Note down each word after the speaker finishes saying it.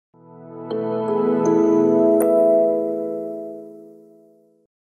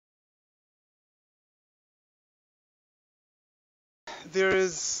There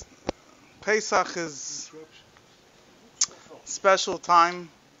is Pesach is special time,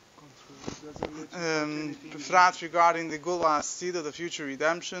 befrat regarding the Gula Asida, the future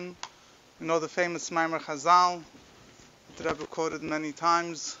redemption. You know the famous Maimer Chazal that Rebbe quoted many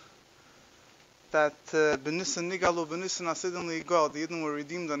times, that Benissen Nigalu, Benissen Asidim Li'Gol, the Yidden were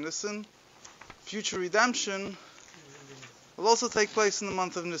redeemed on Nissen. Future redemption will also take place in the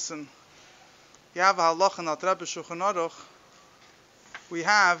month of Nissen. You have a halach in Rabbi Sholom Zirkind.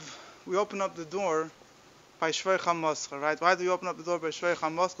 We open up the door by Shvei Chamascha, right? Why do we open up the door by Shvei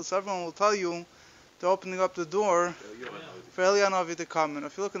Chamascha? Because everyone will tell you they're opening up the door for Eliyahu Navi to come. And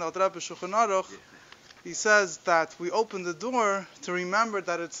if you look at Rabbi Sholom Zirkind, he says that we open the door to remember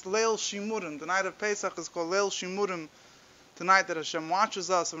that it's Leil Shimurim. The night of Pesach is called Leil Shimurim, the night that Hashem watches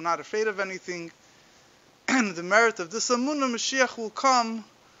us, we're not afraid of anything. And the merit of this Amunah, Mashiach will come,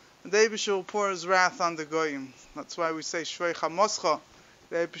 and the Eibusher will pour his wrath on the Goyim. That's why we say Shvei Chamascha.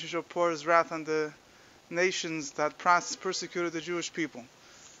 The Eibusher will pour his wrath on the nations that persecuted the Jewish people.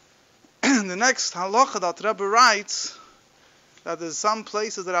 The next halacha that Rebbe writes, that there's some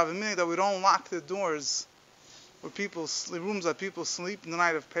places that have a meaning that we don't lock the doors, where the rooms that people sleep in the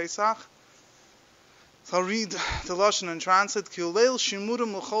night of Pesach. So I'll read the Lashon and translate. Ki'uleil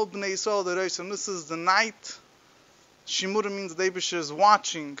shimurim l'chol b'nei Yisrael d'reisim. This is the night. Shimurim means the Eibusher is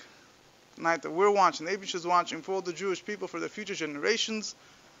watching. The night that we're watching. The Eibusher is watching for all the Jewish people, for their future generations.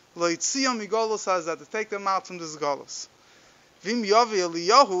 Lo yitziyam migolos says that to take them out from this golos. Vim yavi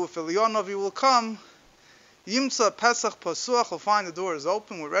Eliyahu, if Eliyahu Navi will come, Yimtza Pesach Pasuach will find the door is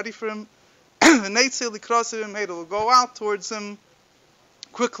open, we're ready for him. V'neitzei likrasivim hed will go out towards him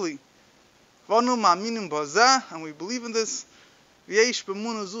quickly. V'anu ma'aminim b'azeh, and we believe in this. V'yesh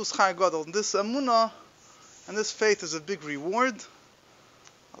b'munah zuz chai gadol. This amunah and this faith is a big reward.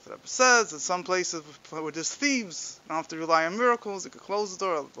 As the Rebbe says, that some places where there's thieves, you don't have to rely on miracles, you can close the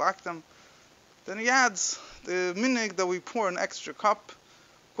door, or lock them. Then he adds the minig that we pour an extra cup,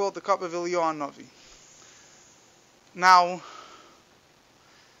 called the cup of Eliyahu Navi. Now,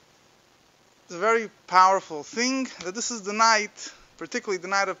 it's a very powerful thing that this is the night, particularly the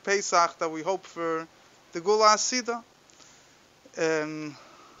night of Pesach, that we hope for the Gula Asida.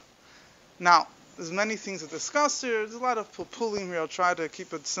 Now, there's many things to discuss here. There's a lot of pulpulling here. I'll try to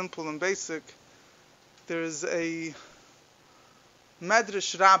keep it simple and basic. There's a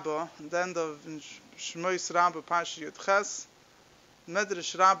Medrash Rabbah, at the end of Shmois Rabbah, Parsha Yud Ches.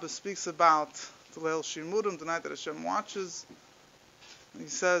 Medrash Rabbah speaks about the Leil Shimurim, the night that Hashem watches. He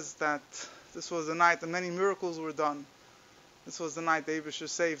says that this was the night that many miracles were done. This was the night the Eibusher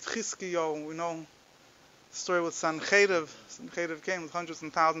saved Chizkiyo. We know the story with Sancheiriv. Sancheiriv came with hundreds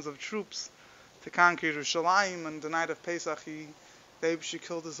and thousands of troops to conquer Yerushalayim, and the night of Pesach, the Eibusher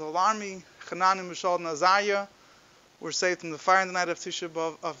killed his whole army. Chanan, Mishal, and Azariah were saved from the fire in the night of Tisha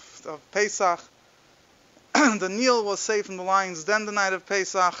B'Av of Pesach. Daniel was saved from the lion's den the night of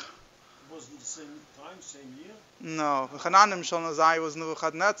Pesach. Wasn't the same time, same year? No, Chanan, Mishal, and Azariah was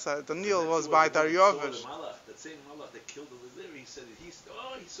Nebuchadnezzar. Daniel was by Dariyovish. That same malach that killed the Lazir, he said that he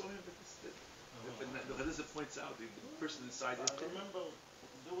saw him, but Nebuchadnezzar points out the person inside. I remember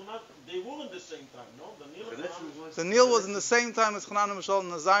they were in the same time, no? Daniel was in the same time as Chanan, Mishal,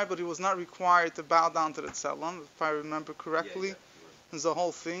 and Azariah, but he was not required to bow down to the Tzelem, if I remember correctly. Yeah, there's the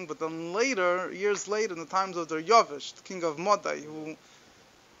whole thing. But then later, years later, in the times of Dariyovish, the king of Modai, who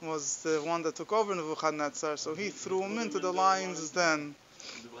was the one that took over Nebuchadnezzar, so he threw him into the lion's den.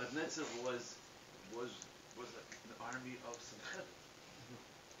 Nebuchadnezzar was an army of Sancheiriv.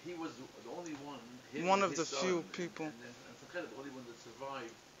 He was the only one. One of the few people. And Sancheiriv, the only one that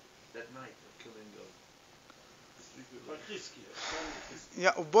survived that night of killing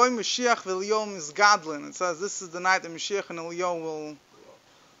Yeah, Uboy Mashiach v'Eliyahu Mizgadlin. It says this is the night that Mashiach and Eliyahu will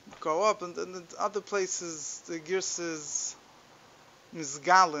go up, and the other places the Girs is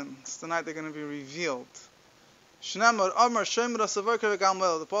Mizgalin. It's the night they're going to be revealed. Shnemar Amar Shemer Asavarka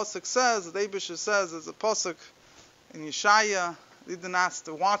v'Gamel. The pasuk says, the Eibusher says, there's a pasuk in Yeshaya. They didn't ask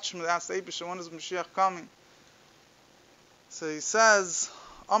the watchman, they asked the Eibusher, when is Mashiach coming? So he says,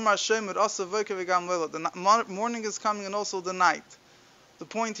 Amar Shemer Asavarka v'Gamel. The morning is coming and also the night. The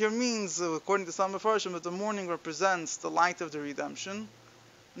point here means, according to some Mefarshim, that the morning represents the light of the redemption,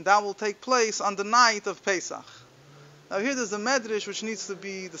 and that will take place on the night of Pesach. Now here there's a medrash which needs to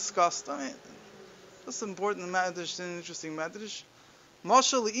be discussed. I mean, that's an important medrash, an interesting medrash.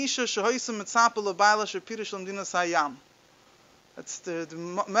 Mashal Isha Shahoisam Mitzapa L'Baila Shapirish Lamdinas Hayam. That's the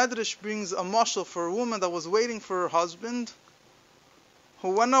medrash brings a mashal for a woman that was waiting for her husband,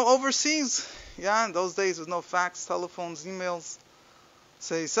 who went overseas. Yeah, in those days there was no fax, telephones, emails.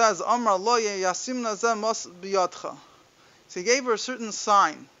 So he says, Amar Loye Yasimna Zeh Mos Biyadcha. So he gave her a certain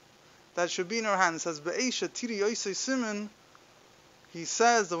sign that should be in her hand. It says, Be'esha tiri yoisei simin. He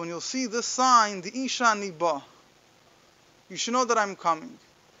says that when you'll see this sign, the isha niba, you should know that I'm coming.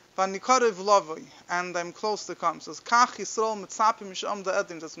 V'nikarev lavoi, and I'm close to come. So Kach Yisrael mitzapim misham da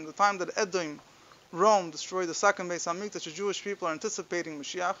Edom. That's from the time that Edom, Rome, destroyed the second Beis Hamikdash, the Jewish people are anticipating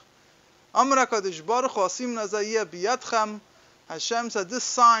Mashiach. Amar HaKadosh Baruch Hu asim nazayeh biyadchem. Hashem said, this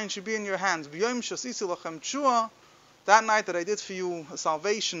sign should be in your hands. B'yom shasisi lachem tshua. That night that I did for you a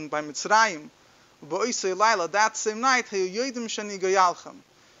salvation by Mitzrayim, b'oisei laila, that same night, you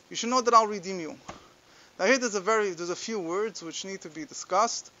should know that I'll redeem you. Now here there's a few words which need to be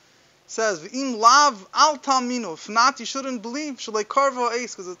discussed. It says, V'im lav al taminu, if not, you shouldn't believe, shalei karvo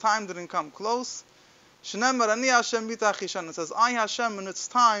eis, because the time didn't come close. Shenemar ani Hashem bitachishan, it says, I Hashem, and its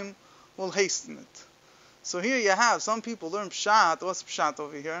time will hasten it. So here you have, some people learn pshat. What's pshat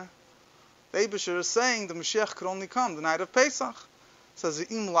over here? The Eibusher is saying the Mashiach could only come the night of Pesach. It says,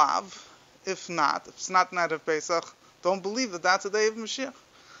 V'im lav, if it's not the night of Pesach, don't believe that that's the day of Mashiach.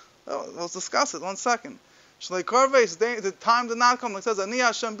 Let's discuss it, 1 second. Shlei Karveis, the time did not come. It says, Ani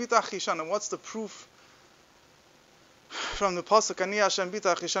Hashem bitach hishan. And what's the proof from the pasuk? Ani Hashem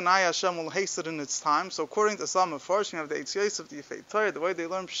bitach hishan. I Hashem will hasten in its time. So according to some of you have the Eitz Yosef, the Yefei Torah, the way they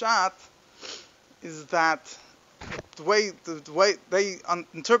learn Pshat is that the way they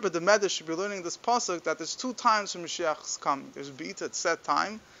interpret the Medrash should be learning this pasuk, that there's 2 times for Mashiach's coming. There's Be'ita at set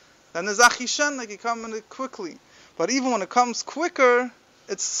time, then there's Achishan, like he comes in it quickly. But even when it comes quicker,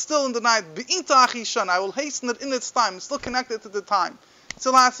 it's still in the night. Be'ita Achishan, I will hasten it in its time. It's still connected to the time. It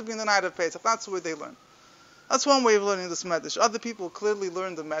still has to be in the night of Pesach. That's the way they learn. That's one way of learning this Medrash. Other people clearly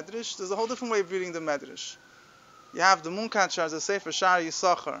learn the Medrash. There's a whole different way of reading the Medrash. You have the Munkach as a Sefer Shar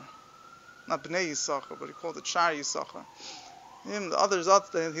Yisachar. Not Bnei Yisachar, but he called it Shar Yisachar. The others,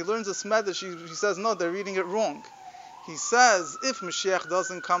 he learns this Medrash, he says, no, they're reading it wrong. He says, if Mashiach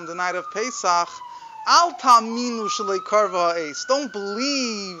doesn't come the night of Pesach, Al taminu shalei karva eis. Don't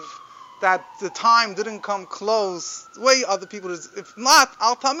believe that the time didn't come close. The way other people is, if not,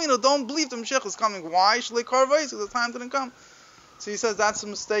 Al taminu, don't believe the Mashiach is coming. Why? Shalei karva eis, because the time didn't come. So he says that's a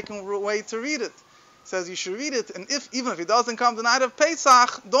mistaken way to read it. He says you should read it, and even if he doesn't come the night of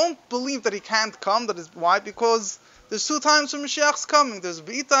Pesach, don't believe that he can't come. That is why, because there's 2 times for Mashiach's coming. There's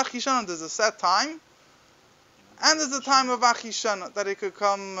Be'ita Achishan, there's a set time, and there's a time of Achishan that it could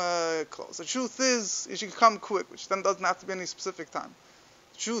come close. The truth is, it should come quick, which then doesn't have to be any specific time.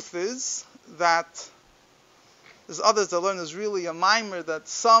 The truth is that there's others that learn there's really a mimer that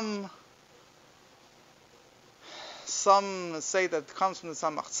some say that it comes from the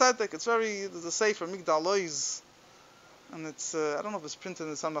Tzemach Tzedek. There's a sefer Migdal Lois, and it's, I don't know if it's printed in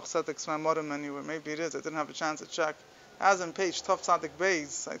the Tzemach Tzedek's Maimorim anywhere. Maybe it is. I didn't have a chance to check. It has on page Tov Tzadik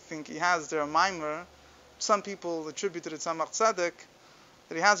Beis, I think he has there a mimer. Some people attribute to the Tzemach Tzedek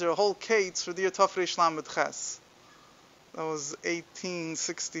that he has there a whole kates for the year Tov Reish Lamed Ches. That was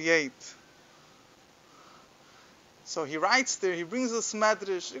 1868. So he writes there, he brings this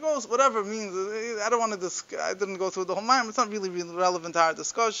medrash, he goes, whatever it means, I didn't go through the whole mind, it's not really relevant to our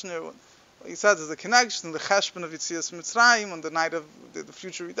discussion here. What he says is the connection, the cheshbon of Yitzias Mitzrayim on the night of the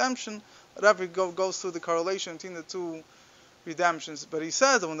future redemption, whatever goes through the correlation between the 2 redemptions. But he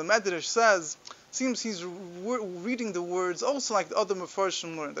says that when the medrash says, it seems he's reading the words also like the other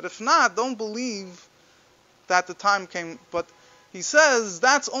Mefarshim learned, that if not, don't believe that the time came. But he says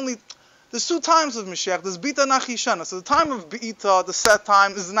that's only... There's 2 times of Mashiach. There's Bita Nachishana. So the time of Be'ita, the set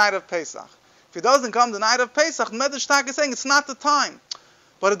time, is the night of Pesach. If it doesn't come the night of Pesach, Medrash Tak is saying it's not the time.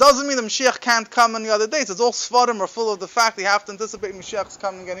 But it doesn't mean that Mashiach can't come any other days. It's all Sfarim are full of the fact that you have to anticipate Mashiach's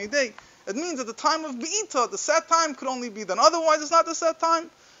coming any day. It means that the time of Be'ita, the set time, could only be then. Otherwise, it's not the set time.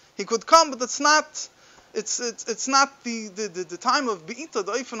 He could come, but it's not. It's not the time of Be'ita.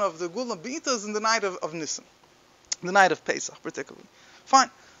 The Oifen of the Gula Be'ita is in the night of Nisan, the night of Pesach, particularly. Fine.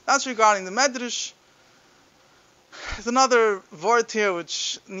 That's regarding the Medrash. There's another word here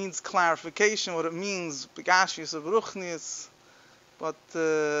which needs clarification, what it means, Begashis of Ruchnius. But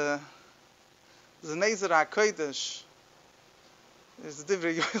the Nezer HaKodesh, there's the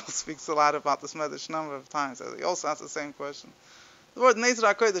Divrei Yoel speaks a lot about this Medrash a number of times. He also asks the same question. The word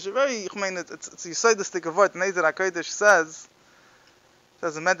Nezer HaKodesh, it's a Yisodistic word. Nezer HaKodesh says a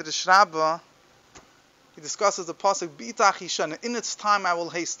Medrash Rabbah, he discusses the pasuk B'ita Achishana, in its time I will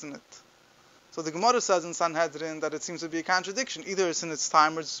hasten it. So the Gemara says in Sanhedrin that it seems to be a contradiction. Either it's in its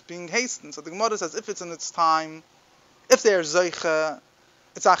time or it's being hastened. So the Gemara says if it's in its time, if they are Zeicha,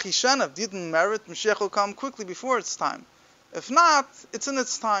 it's Achishana. If it didn't merit, Mashiach will come quickly before its time. If not, it's in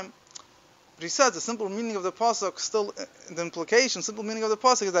its time. But he says the simple meaning of the pasuk, still the implication, simple meaning of the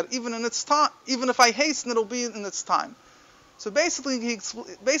pasuk is that even in its time, even if I hasten, it'll be in its time. So basically, he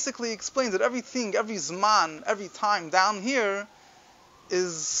explains that everything, every zman, every time down here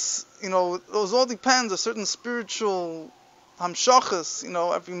is, those all depends, a certain spiritual hamshachas,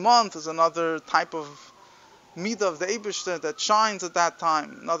 every month is another type of midah of the Eibishter that shines at that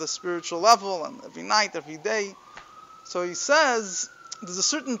time, another spiritual level, and every night, every day. So he says, there's a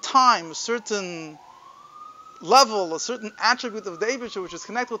certain time, a certain level, a certain attribute of the Eibishter which is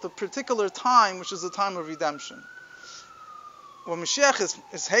connected with a particular time, which is the time of redemption. When Mashiach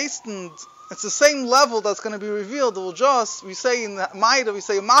is hastened, it's the same level that's going to be revealed. We say in the Maida, we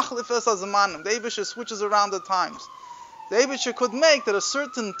say, Machlifes HaZamanim. The Eibishter switches around the times. The Eibishter could make that a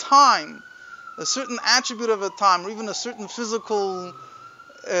certain time, a certain attribute of a time, or even a certain physical,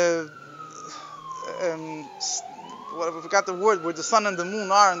 whatever, I forgot the word, where the sun and the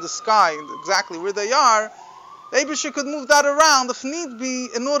moon are in the sky, exactly where they are, the Eibishter could move that around if need be,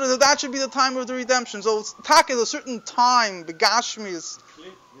 in order that should be the time of the redemption. So Taka is a certain time, the Gashmi is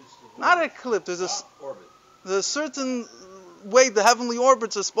not a clip, there's a certain way the heavenly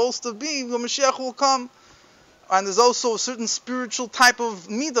orbits are supposed to be when Mashiach will come. And there's also a certain spiritual type of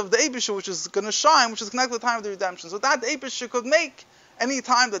midah of the Eibishter which is going to shine, which is connected with the time of the redemption. So that the Eibishter could make any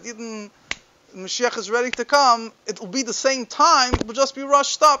time that Mashiach is ready to come, it will be the same time, it will just be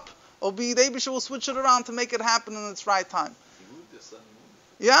rushed up. The Eibishter will switch it around to make it happen in its right time.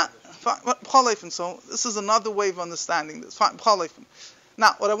 Yeah? So this is another way of understanding this.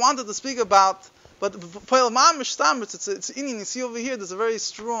 Now, what I wanted to speak about, but it's inyan, you see over here, there's a very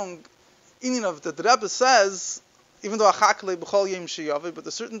strong inyan of the Rebbe says, even though Achakale b'chol yom sheyaveh, but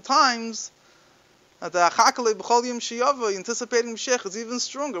at certain times, the Achakale b'chol yom sheyaveh, anticipating Mashiach, is even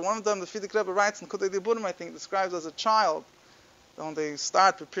stronger. One of them, the Fidik Rebbe writes in Kutei Diburim, I think, describes as a child, when they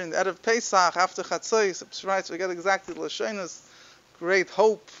start preparing the Erev Pesach, after Chatzos, it writes, we get exactly the Lashonos, great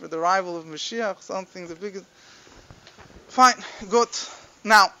hope for the arrival of Mashiach, something the biggest. Fine, good.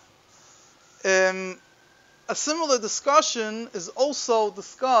 Now, a similar discussion is also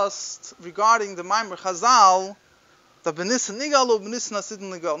discussed regarding the Maimer Chazal, that B'nissen Nigal or B'nissen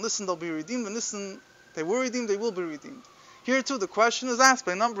Asidin Nigal. Nissen they'll be redeemed, B'nissen they were redeemed, they will be redeemed. Here too, the question is asked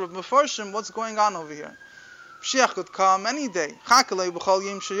by a number of Mefarshim, what's going on over here? Mashiach could come any day. Chakalei b'chol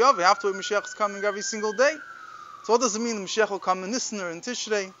yom sheyaveh. Afterward, Mashiach is coming every single day. So what does it mean that Mashiach will come in Nisan or in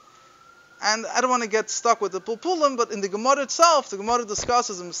Tishrei? And I don't want to get stuck with the Pulpulim, but in the Gemara itself, the Gemara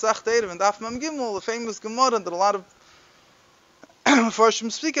discusses in Masech Erev and Daf Mem Gimel, the famous Gemara that a lot of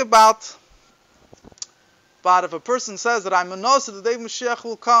Mefarshim speak about. But if a person says that I'm a Nasa, the day Mashiach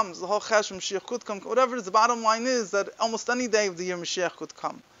will come, the whole Chesh Mashiach could come, whatever it is, the bottom line is that almost any day of the year Mashiach could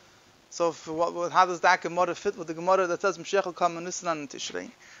come. So how does that Gemara fit with the Gemara that says Mashiach will come in Nisan and Tishrei?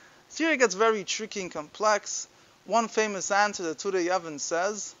 So here it gets very tricky and complex. One famous answer that Turei Yevon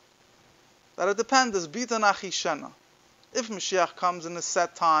says that it depends, is Bitan Achishena. If Mashiach comes in a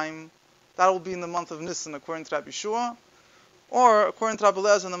set time, that will be in the month of Nisan according to Rabbi Shua, or according to Rabbi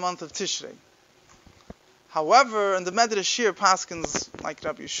Eliezer in the month of Tishrei. However, in the Medrash here, Paskins like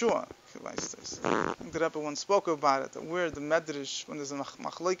Rabbi Yeshua. I think the Rebbe once spoke about it, that where the Medrash, when there's a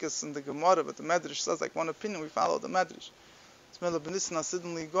machlokes in the Gemara, but the Medrash says like one opinion, we follow the Medrash. It's Mela B'nissen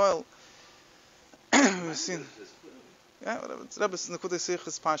Asidin Ligoil. We've seen, whatever. The Rebbe in the Kudei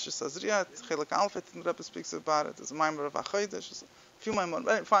Seichus Parshas Azriyat, Chelak Alf, I think the Rebbe speaks about it. There's a Maimer of Achodesh, a few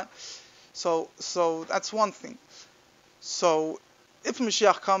Maimer, fine. So that's one thing. So if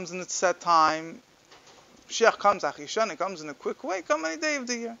Mashiach comes in its set time, Mashiach comes Achishan, it comes in a quick way, come any day of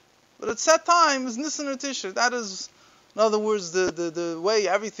the year. But at set time is Nisan or Tishrei. That is, in other words, the way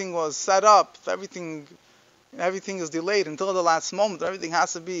everything was set up. Everything is delayed until the last moment. Everything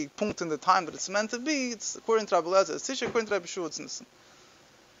has to be punct in the time that it's meant to be. It's according to Rabbi Eliezer, it's Tishrei. According to Rabbi Shua, it's Nisan.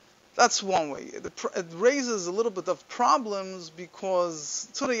 That's one way. It raises a little bit of problems because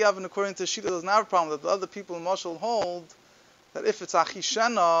Turei Yevon, according to Shita, doesn't have a problem. That the other people in Moshel hold that if it's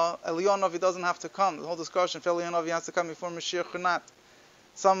Achishena, Eliyahu Navi doesn't have to come. The whole discussion if Eliyahu Navi has to come before Mashiach or not.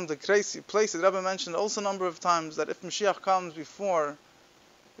 Some of the crazy places, the Rebbe mentioned also a number of times that if Mashiach comes before,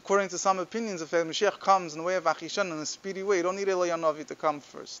 according to some opinions, if Mashiach comes in the way of Achishan in a speedy way, you don't need Eliyahu Navi to come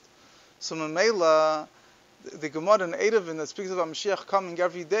first. So Mamela, the Gemara in Erevin that speaks about Mashiach coming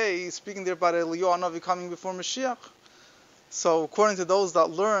every day, is speaking there about Eliyahu Navi coming before Mashiach. So according to those that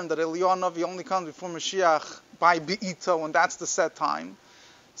learn that Eliyahu Navi only comes before Mashiach by Be'ito, and that's the set time.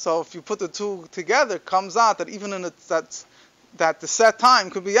 So if you put the two together, it comes out that even in that the set time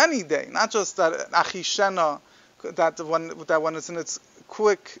could be any day, not just that Achishena, that when it's in its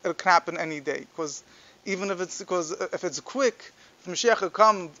quick, it can happen any day. Because even if it's quick, if Mashiach will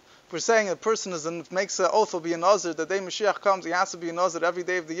come we're saying a person makes an oath will be a nazir, the day Mashiach comes, he has to be a nazir every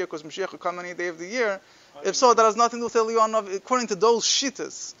day of the year, because Mashiach will come any day of the year. If so, that has nothing to do with Eliyahu Navi. According to those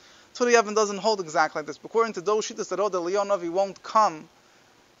shittas, Turi Yavin doesn't hold exactly like this, but according to those shittas that hold, Eliyahu Navi won't come.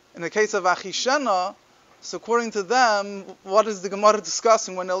 In the case of Achishena, so according to them, what is the Gemara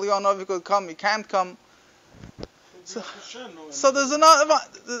discussing when Eliyahu Navi could come? He can't come. So there's another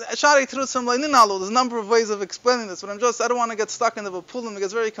there's a number of ways of explaining this, but I don't want to get stuck in the Vapulim. It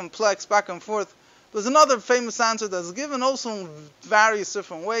gets very complex back and forth. There's another famous answer that's given also in various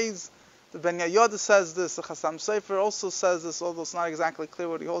different ways. The Ben Yayoda says this, the Chassam Sofer also says this, although it's not exactly clear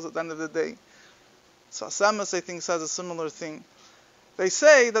what he holds at the end of the day. So Asemes, I think, says a similar thing. They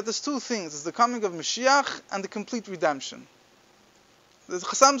say that there's two things. It's the coming of Mashiach and the complete redemption. The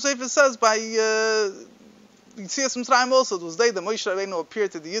Chassam Sofer says by Yitzias Mitzrayim also, it was the day that Moshe Rabbeinu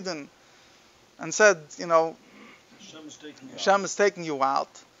appeared to the Yidden and said, Hashem is taking you out.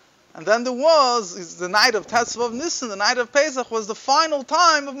 And then there was the night of Tetzvav Nisan, the night of Pesach, was the final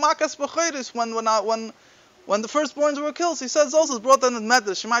time of Makas B'Chodesh, when the firstborns were killed. So he says also, it's brought down in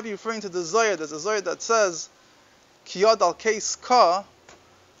Medrash, he might be referring to the Zohar. There's a Zohar that says, Ki Yod al Keis Ka,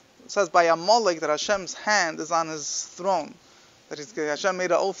 it says by Amalek that Hashem's hand is on his throne. That Hashem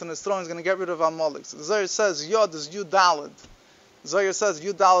made an oath in his throne, he's going to get rid of Amalek. So the Zohar says, Yod is Yud Daled. The Zohar says,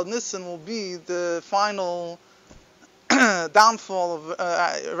 Yud Daled Nisan will be the final downfall of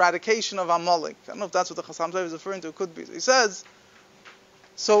eradication of Amalek. I don't know if that's what the Chassam Sofer is referring to. It could be. So he says,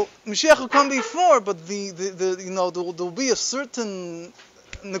 so Mashiach will come before, but there will be a certain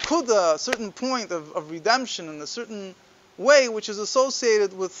nekuda, a certain point of redemption in a certain way which is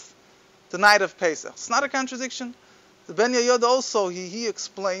associated with the night of Pesach. It's not a contradiction. The Ben Yayoda also, he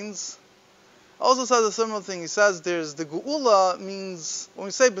explains, also says a similar thing. He says there's the Geula means, when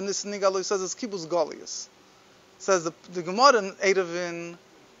we say B'Nisan Nigalu, he says it's Kibbutz Golius. It says the Gemara in Eidavin,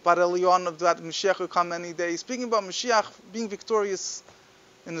 Bar Eliyahu, that Mashiach will come any day. Speaking about Mashiach being victorious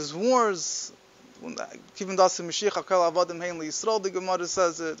in his wars, even though Mashiach Hakal Avadim Hein Yisrael, the Gemara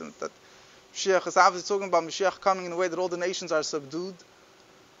says that Mashiach is obviously talking about Mashiach coming in a way that all the nations are subdued.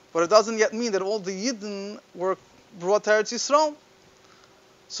 But it doesn't yet mean that all the Yidden were brought to Eretz Yisrael.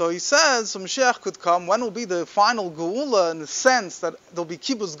 So he says, so Mashiach could come. When will be the final Geula, in the sense that there'll be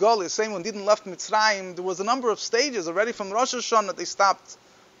Kibbutz Goli, same when didn't left Mitzrayim. There was a number of stages already from Rosh Hashanah that they stopped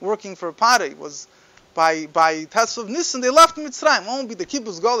working for Pari. It was by Tetzvav Nisan they left Mitzrayim. When will be the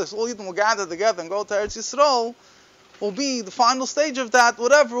Kibbutz Goli, so all Yidden will gather together and go to Eretz Yisrael, will be the final stage of that,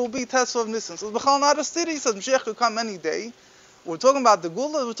 whatever will be Tetzvav Nisan. So B'chal Narastiri, he says Mashiach could come any day. We're talking about the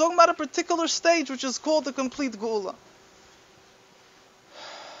Geula, we're talking about a particular stage which is called the complete Geula.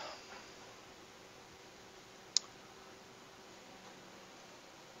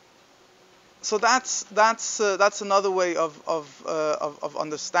 So that's another way of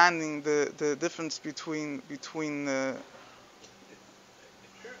understanding the difference between. I don't think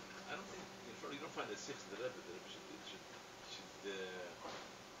you don't find that sixth the Rebbe that should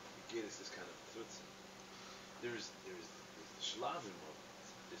get us this kind of truth. There's the Shlav involved.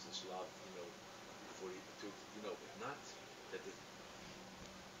 There's the Shlav, before not that the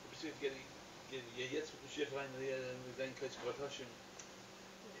between getting jetzt mit Mashiach rein and then catch Hashem.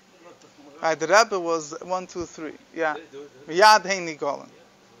 The Rebbe was 1, 2, 3. Yeah. Yad Heini Golan.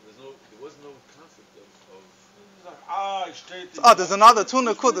 There was no concept of there's another two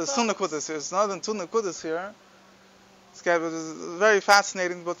Nekudas here. There's another two Nekudas here. It's very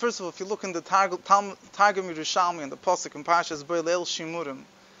fascinating. But first of all, if you look in the Targum Yerushalmi and the Pasuk in Parshas Bo Leil Shimurim, he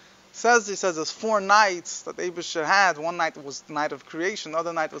says there's 4 nights that Eibusher had. One night was the night of creation. The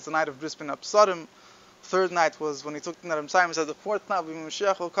other night was the night of Bris Ben Absarim. Third night was when he took the Naram Simon. He says the fourth night when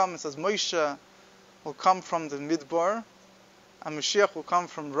Mashiach will come. It says Moshe will come from the Midbar, and Mashiach will come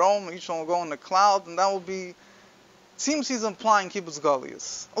from Rome. Each one will go in a cloud, and that will be. It seems he's implying Kibbutz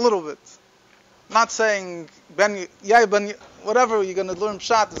Golius a little bit. Not saying whatever you're going to learn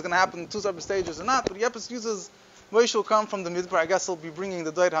Pshat is going to happen in 2 separate stages or not. But Yepes uses Moshe will come from the Midbar. I guess he'll be bringing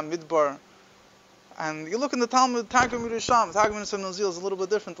the Doid HaMidbar. And you look in the Talmud Targum Yerushalmi, Targum Yerushalmi is a little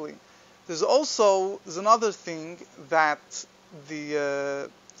bit differently. There's another thing that the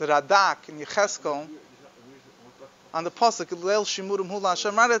Radak in Yecheskel on the pasuk Leil Shimurim Hula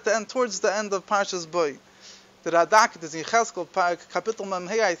Hashem, right at the end, towards the end of Parshas Bo. The Radak is in Yecheskel, Kapitel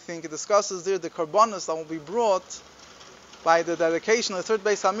Memhei, I think, it discusses there the karbanos that will be brought by the dedication of the third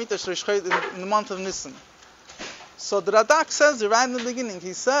Beis Hamikdash in the month of Nisan. So the Radak says there right in the beginning,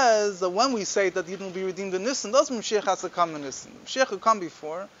 he says that when we say that Yidden will be redeemed in Nisan, doesn't mean Mashiach has to come in Nisan. Mashiach will come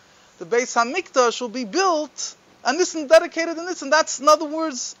before. The Beis Hamikdash will be built, and Nisan dedicated to Nisan. That's, in other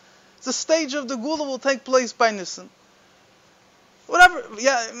words, the stage of the Gula will take place by Nisan. Whatever,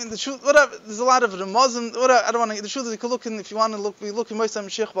 yeah, I mean, the truth, whatever, there's a lot of Ramazan, whatever, I don't want to, the truth is, you can look in, if you want to look, we look in Moshe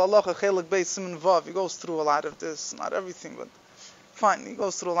Mashiach Ba'alacha, Chelik Beis Siman Vav, he goes through a lot of this, not everything, but fine, he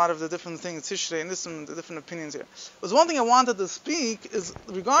goes through a lot of the different things, Tishrei, and this, and the different opinions here. There's one thing I wanted to speak, is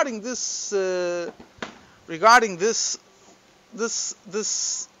regarding this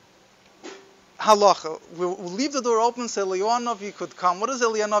halacha. We'll leave the door open, say Eliyahu Navi could come. What is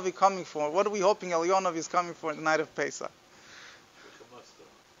Eliyahu Navi coming for? What are we hoping Eliyahu Navi is coming for in the night of Pesach?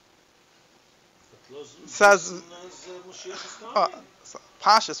 Says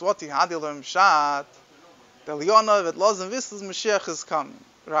Pashas, what he had learned Shat, the Eliyahu Navi at Loz and Vistas Mashiach is coming,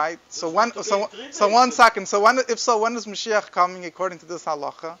 right? So when 1 second. So when is Mashiach coming according to this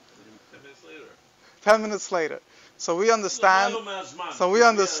halacha? 10 minutes later. So we understand.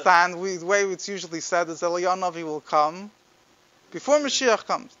 The way it's usually said is Eliyahu Navi will come before Mashiach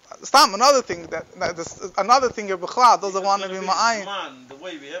comes. Stop. Another thing here, B'chlal doesn't want to be ma'ayin. The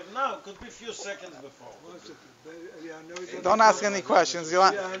way we have now could be a few seconds before. Don't ask any questions.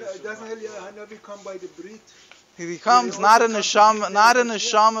 Doesn't Eliyahu Navi come by the Brit? He comes not a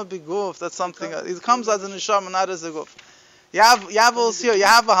neshama beguf. That's something. He comes as a neshama, not as a guf. You have a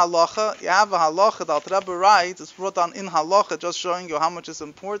halacha. The Alter Rebbe writes, it's brought down in halacha, just showing you how much is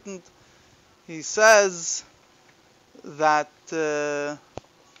important. He says that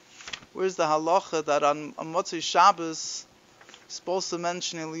where's the halacha that on Motzei Shabbos supposed to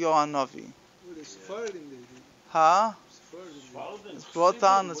mention Eliyahu Navi? Huh? It's brought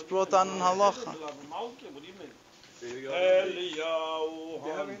down in halacha. They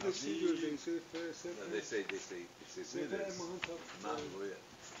have in the Siddur, they say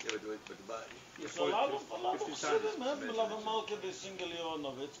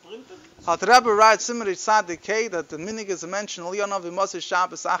Alter Rebbe writes similar to Tzaddik that the minig is mentioned Eliyahu Navi Motzei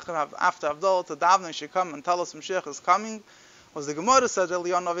Shabbos after Avdol to davening should come and tell us Mashiach is coming. Was the Gemara said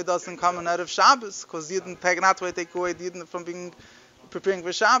Eliyahu Navi doesn't come on Erev Shabbos because he didn't take away the Yidden from preparing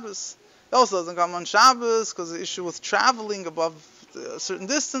for Shabbos. He also doesn't come on Shabbos because the issue with traveling above a certain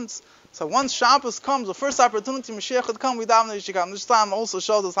distance. So once Shabbos comes, the first opportunity Mashiach would come, we daven that he should come. This time also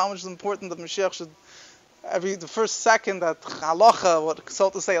shows us how much is important that Mashiach should, the first second that halacha, what so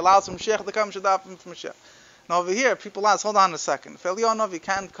to say, allows Mashiach to come, should daven for Mashiach. Now over here, people ask, hold on a second. If Eliyahu Navi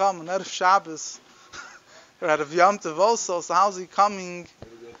can't come on Erev Shabbos, or at Erev Yom Tov also, so how's he coming?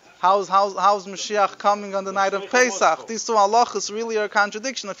 How's Mashiach coming on the night of Pesach? These two halachas really are a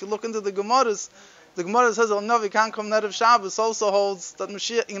contradiction. If you look into the Gemara says Eliyahu Navi can't come out of Shabbos. Also holds that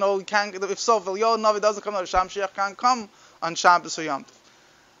Mashiach, he can't. If Eliyahu Navi doesn't come out of Shabbos, Mashiach can't come on Shabbos or Yom Tov.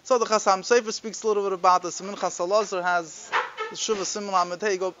 So the Chasam Sofer speaks a little bit about this. Minchas Elazar has the Shuvah similar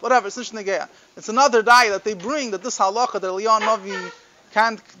Amadei. Go whatever. It's another day that they bring that this halacha that Eliyahu Navi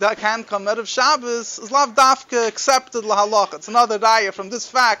can't come out of Shabbos is lav dafka accepted lahalacha. It's another daya from this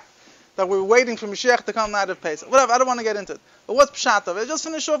fact that we're waiting for Mashiach to come out of Pesach. Whatever, I don't want to get into it. But what's Pshatov? I just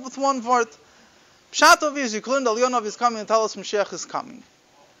finish off with one word. Pshatov is you learn that Eliyahu Navi is coming and tell us Mashiach is coming.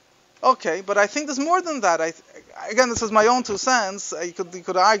 Okay, but I think there's more than that. Again, this is my own 2 cents. You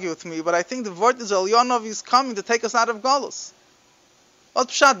could argue with me, but I think the word is Eliyahu Navi is coming to take us out of Galus.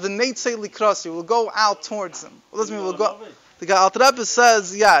 What's Pshat? V'neitzei likrasi. We'll go out towards him. What does it mean we'll go? The Alter Rebbe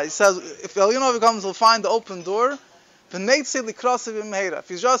says, if Eliyahu Navi comes, we'll find the open door. If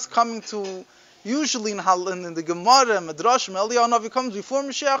he's just coming to, usually in the Gemara, Midrashim, Eliyahu Navi comes before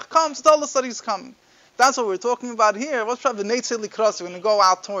Mashiach comes to tell us that he's coming. That's what we're talking about here. What's Pshat? V'neitzei likrasi. We're going to go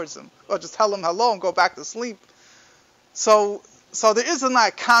out towards him. Or just tell him hello and go back to sleep. So there is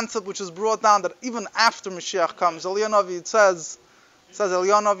a concept which is brought down that even after Mashiach comes, Eliyahu Navi, it says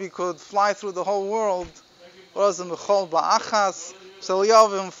Eliyahu Navi could fly through the whole world. Was in Mechol Ba'achas. So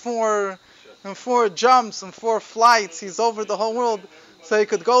Eliyahu in 4 jumps and 4 flights, he's over the whole world. So he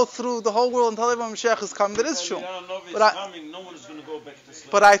could go through the whole world and tell everyone Mashiach is coming. That is true.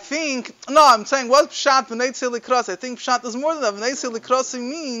 But I think, I'm saying what Pshat V'neitzei likrasi. I think Pshat is more than that. V'neitzei likrasi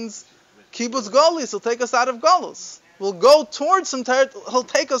means Kibbutz Galus. He'll take us out of Galus. We'll go towards him. He'll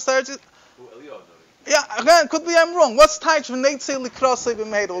take us there. Yeah, again, could be I'm wrong. What's Taich V'neitzei likrasi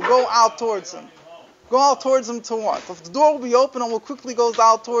b'meida? We'll go out towards him. Go out towards him to what? If the door will be open and we'll quickly go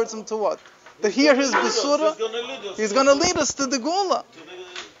out towards him to what? To hear his Besura? He's going to lead us to the Gula.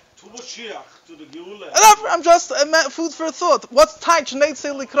 To Mashiach, to the Geula. I'm just food for thought. What's Taich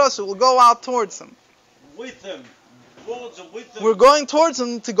Neitzei Likrasu? We'll go out towards him. With him. Towards him, with him. We're going towards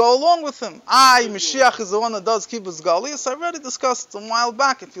him to go along with him. Mashiach is the one that does Kibbutz Galus. I already discussed a while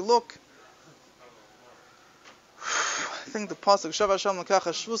back. If you look, I think the pasuk Shav Hashem Lekach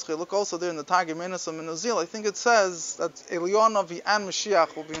Hashvuscha. Look also there in the Targum Menasam in Uzil. I think it says that Eliyahu Navi and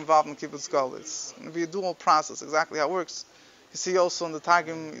Mashiach will be involved in Kibbutz Galus. It'll be a dual process. Exactly how it works, You see also in the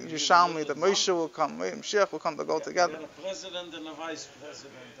Targum Yerushalmi that Moshe will come, Mashiach will come, they'll go together. A president and a vice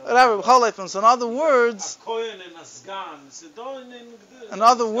president. Whatever, so in other words,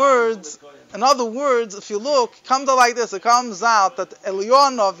 if you look, it comes out like this. It comes out that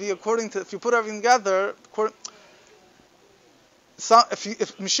Eliyahu Navi, according to, if you put everything together,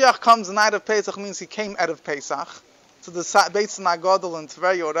 if Mashiach comes the night of Pesach, means he came out of Pesach. So the Beis Nagadol and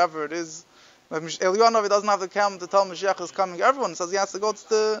Tverya, whatever it is, Eliyahu Navi doesn't have to come to tell Mashiach is coming. Everyone says he has to go to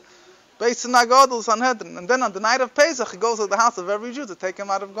the Beis Nagadol Sanhedrin, and then on the night of Pesach, he goes to the house of every Jew to take him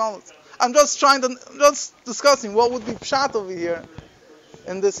out of Golus. I'm just discussing what would be pshat over here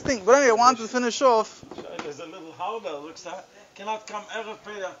in this thing. But anyway, I wanted to finish off. There's a little howbell. Looks like cannot come erev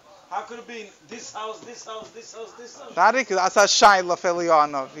Pesach. How could it be in this house, this house, this house, this house? That's a shayla of Eliyahu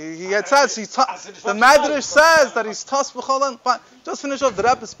Navi. He had said the Medrash says that he's tos b'cholan. But just finish off. The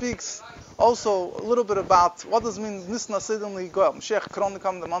Rebbe speaks also a little bit about what does it mean Nisan suddenly go. Mashiach could only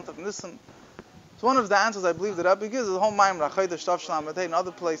come in the month of Nisan. So one of the answers I believe the Rebbe gives is the whole Maimra Chodesh Tav Shlam Adei in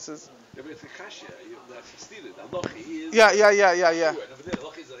other places. Yeah.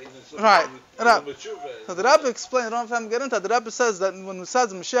 Right. So the Rebbe explained, I don't have time to get into it, the Rebbe says that when it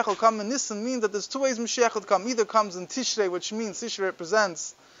says Mashiach will come in Nisan, means that there's two ways Mashiach will come. Either comes in Tishrei, which means Tishrei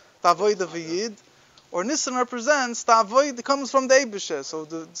represents the Avodah V'Yid, or Nisan represents the Avodah that comes from the Eibusher. So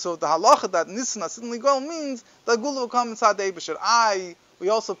the halacha that Nisan suddenly go means that Gula will come inside the Eibusher. We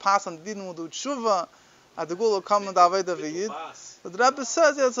also pass on the Din will do Tshuva, the Gula will come in the Avodah V'Yid. But the Rebbe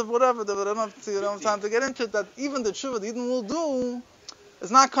says, yes, whatever, I don't have time to get into it, that even the Tshuva the Yidden will do is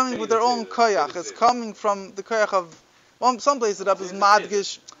not coming with their own koyach. It's coming from the koyach of some places the Rebbe is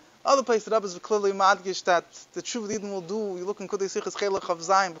madgish, other places the Rebbe is clearly madgish that the Tshuva the Yidden will do. You look in Kudei Sichas Chelach of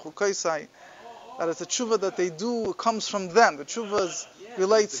Zayim B'chul Koisai, that it's a Tshuva that they do, it comes from them. The Tshuva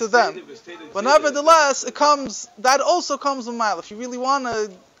relates to them. But nevertheless, that also comes from Ma'al. If you really want to,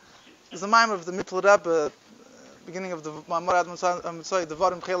 there's a mime of the Mittel Rebbe, beginning of the Mamar Admon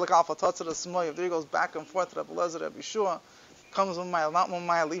Devarim Chelak Alpha Tatzar Smoyev. There he goes back and forth. Rabbi Lezer, Rabbi Yeshua comes with Mile, not one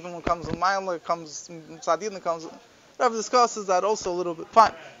mile. Even when it comes with Mile, it comes Tzadidin. Rabbi discusses that also a little bit.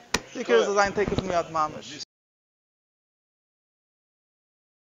 Fine. He cares as I take it from me at Mamish.